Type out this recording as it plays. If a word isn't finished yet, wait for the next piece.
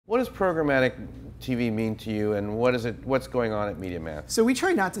does programmatic TV mean to you, and what's going on at MediaMath? So we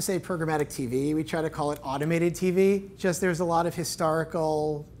try not to say programmatic TV. We try to call it automated TV. Just there's a lot of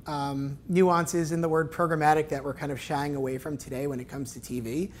historical nuances in the word programmatic that we're kind of shying away from today when it comes to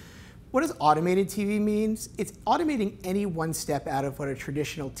TV. What does automated TV mean? It's automating any one step out of what a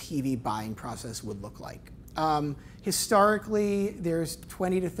traditional TV buying process would look like. Historically, there's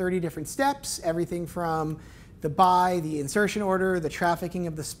 20 to 30 different steps, everything from the buy, the insertion order, the trafficking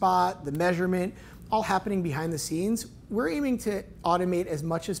of the spot, the measurement, all happening behind the scenes. We're aiming to automate as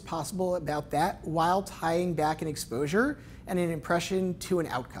much as possible about that while tying back an exposure and an impression to an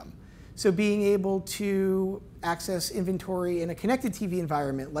outcome. So being able to access inventory in a connected TV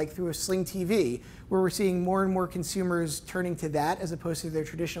environment, like through a Sling TV, where we're seeing more and more consumers turning to that as opposed to their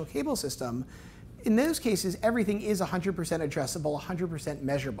traditional cable system. In those cases, everything is 100% addressable, 100%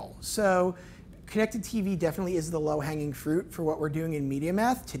 measurable. So connected TV definitely is the low-hanging fruit for what we're doing in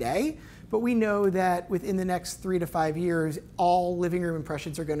MediaMath today, but we know that within the next 3 to 5 years, all living room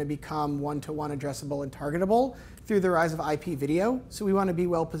impressions are going to become one-to-one addressable and targetable through the rise of IP video. So we want to be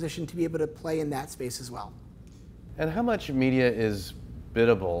well positioned to be able to play in that space as well. And how much media is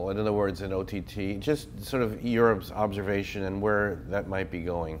biddable, in other words, in OTT? Just sort of your observation and where that might be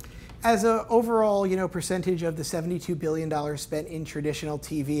going. As an overall, percentage of the $72 billion spent in traditional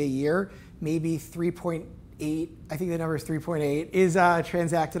TV a year, maybe 3.8, I think the number is 3.8, is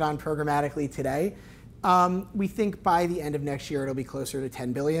transacted on programmatically today. We think by the end of next year it'll be closer to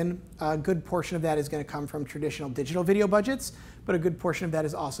 10 billion. A good portion of that is going to come from traditional digital video budgets, but a good portion of that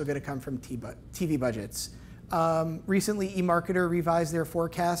is also going to come from TV budgets. Recently, eMarketer revised their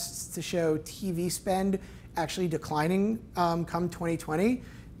forecasts to show TV spend actually declining come 2020.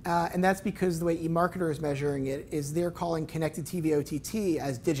 And that's because the way eMarketer is measuring it is they're calling connected TV OTT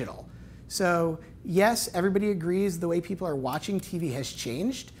as digital. So yes, everybody agrees the way people are watching TV has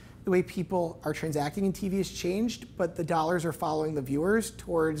changed. The way people are transacting in TV has changed, but the dollars are following the viewers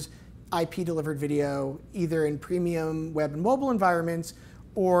towards IP-delivered video, either in premium web and mobile environments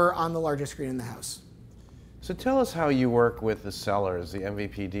or on the largest screen in the house. So tell us how you work with the sellers, the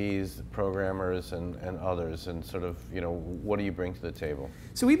MVPDs, the programmers, and others, and sort of, what do you bring to the table?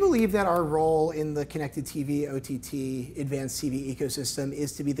 So we believe that our role in the connected TV, OTT, advanced TV ecosystem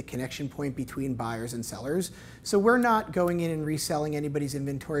is to be the connection point between buyers and sellers. So we're not going in and reselling anybody's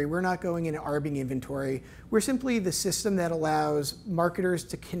inventory. We're not going in and arbing inventory. We're simply the system that allows marketers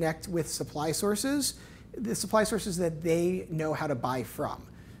to connect with supply sources, the supply sources that they know how to buy from.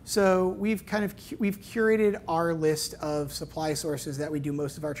 So we've curated our list of supply sources that we do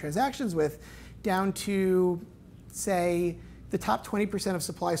most of our transactions with down to, say, the top 20% of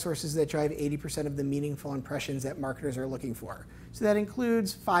supply sources that drive 80% of the meaningful impressions that marketers are looking for. So that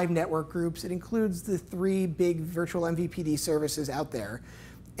includes 5 network groups. It includes the 3 big virtual MVPD services out there.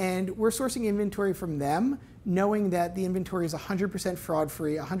 And we're sourcing inventory from them, knowing that the inventory is 100%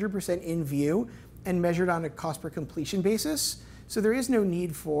 fraud-free, 100% in view, and measured on a cost per completion basis. So there is no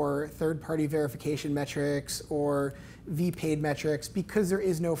need for third-party verification metrics or vPaid metrics because there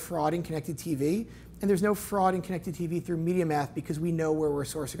is no fraud in connected TV. And there's no fraud in connected TV through MediaMath because we know where we're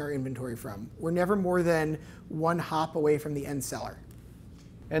sourcing our inventory from. We're never more than one hop away from the end seller.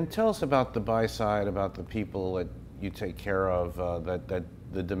 And tell us about the buy side, about the people that you take care of,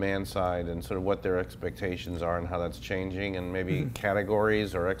 the demand side, and sort of what their expectations are and how that's changing, and maybe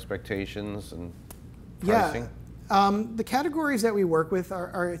categories or expectations and pricing. Yeah. The categories that we work with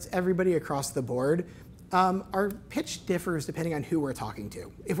it's everybody across the board. Our pitch differs depending on who we're talking to.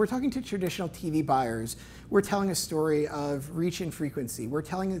 If we're talking to traditional TV buyers, we're telling a story of reach and frequency. We're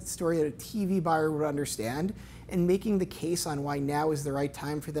telling a story that a TV buyer would understand and making the case on why now is the right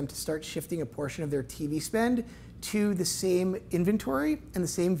time for them to start shifting a portion of their TV spend to the same inventory and the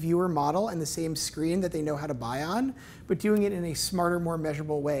same viewer model and the same screen that they know how to buy on, but doing it in a smarter, more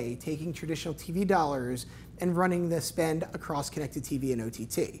measurable way, taking traditional TV dollars and running the spend across connected TV and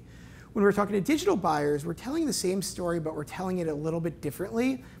OTT. When we're talking to digital buyers, we're telling the same story, but we're telling it a little bit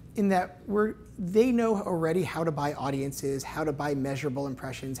differently in that they know already how to buy audiences, how to buy measurable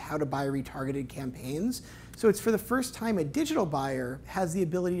impressions, how to buy retargeted campaigns. So it's for the first time a digital buyer has the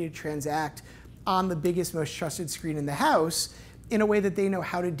ability to transact on the biggest, most trusted screen in the house in a way that they know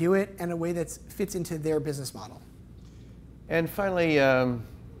how to do it and a way that fits into their business model. And finally,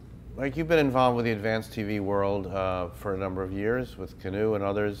 like you've been involved with the advanced TV world for a number of years with Canoe and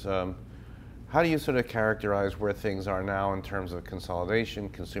others. How do you sort of characterize where things are now in terms of consolidation,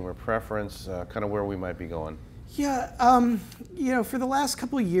 consumer preference, kind of where we might be going? Yeah, for the last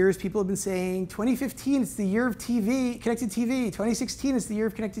couple of years, people have been saying 2015 is the year of TV, connected TV. 2016 is the year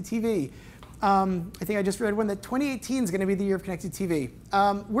of connected TV. I think I just read one that 2018 is going to be the year of connected TV.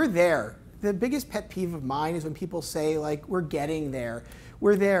 We're there. The biggest pet peeve of mine is when people say, like, we're getting there.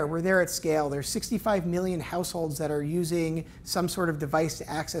 We're there at scale. There's 65 million households that are using some sort of device to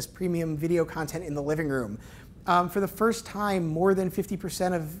access premium video content in the living room. For the first time, more than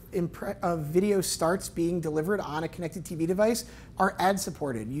 50% of video starts being delivered on a connected TV device are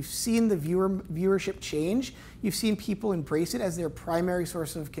ad-supported. You've seen the viewership change. You've seen people embrace it as their primary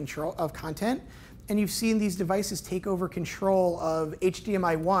source of control of content. And you've seen these devices take over control of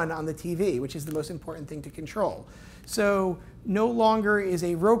HDMI 1 on the TV, which is the most important thing to control. So no longer is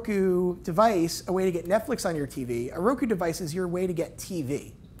a Roku device a way to get Netflix on your TV. A Roku device is your way to get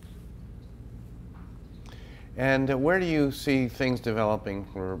TV. And where do you see things developing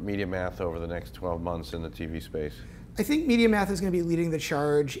for MediaMath over the next 12 months in the TV space? I think MediaMath is going to be leading the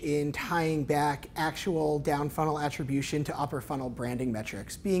charge in tying back actual down funnel attribution to upper funnel branding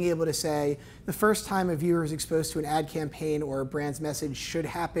metrics. Being able to say the first time a viewer is exposed to an ad campaign or a brand's message should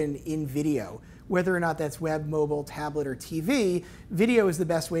happen in video. Whether or not that's web, mobile, tablet, or TV, video is the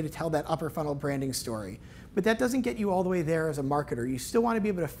best way to tell that upper funnel branding story. But that doesn't get you all the way there as a marketer. You still want to be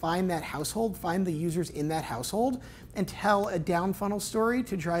able to find that household, find the users in that household, and tell a down funnel story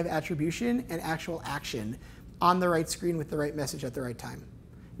to drive attribution and actual action on the right screen with the right message at the right time.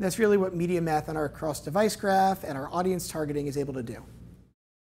 And that's really what MediaMath and our cross-device graph and our audience targeting is able to do.